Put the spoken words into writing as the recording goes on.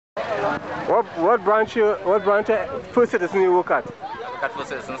What branch First Citizen you work at? I work at First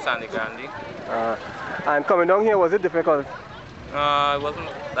Citizen Sangre Grande. And coming down here, was it difficult? No, it wasn't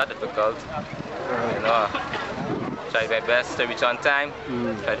that difficult. You know, tried my best to reach on time.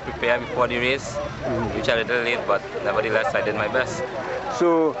 Tried to prepare before the race. Reach a little late, but nevertheless, I did my best.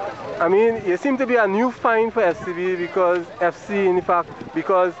 So, I mean, you seem to be a new find for FCB because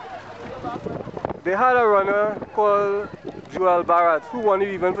because they had a runner called Joel Barrett who won the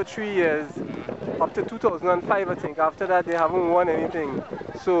event for 3 years, up to 2005, I think. After that, they haven't won anything.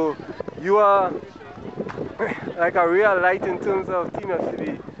 So, you are like a real light in terms of Team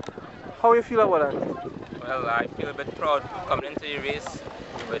FCB. How you feel about that? Well, I feel a bit proud coming into the race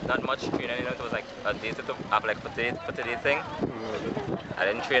with not much training. You know, it was like a day to have like for today thing. I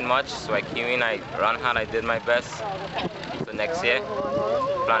didn't train much, so I came in, I ran hard, I did my best. So next year,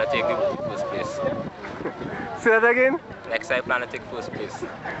 plan to take the first place. Say that again? Next year, I plan to take first place.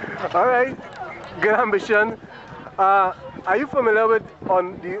 All right, good ambition. Are you familiar with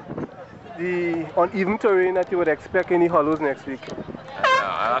on uneven terrain that you would expect in the hollows next week?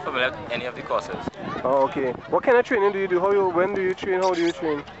 I'm not familiar with any of the courses. Oh, okay. What kind of training do you do? When do you train? How do you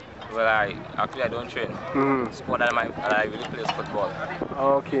train? Well, I don't train. Sport that I really play is football.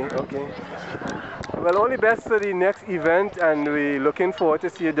 Okay. Well, all the best for the next event, and we're looking forward to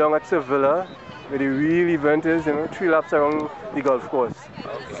see you down at Sevilla, where the real event is, 3 laps around the golf course.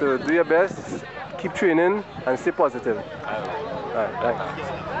 Okay. So do your best, keep training, and stay positive. I will. All right,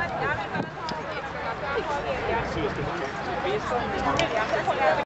 thanks.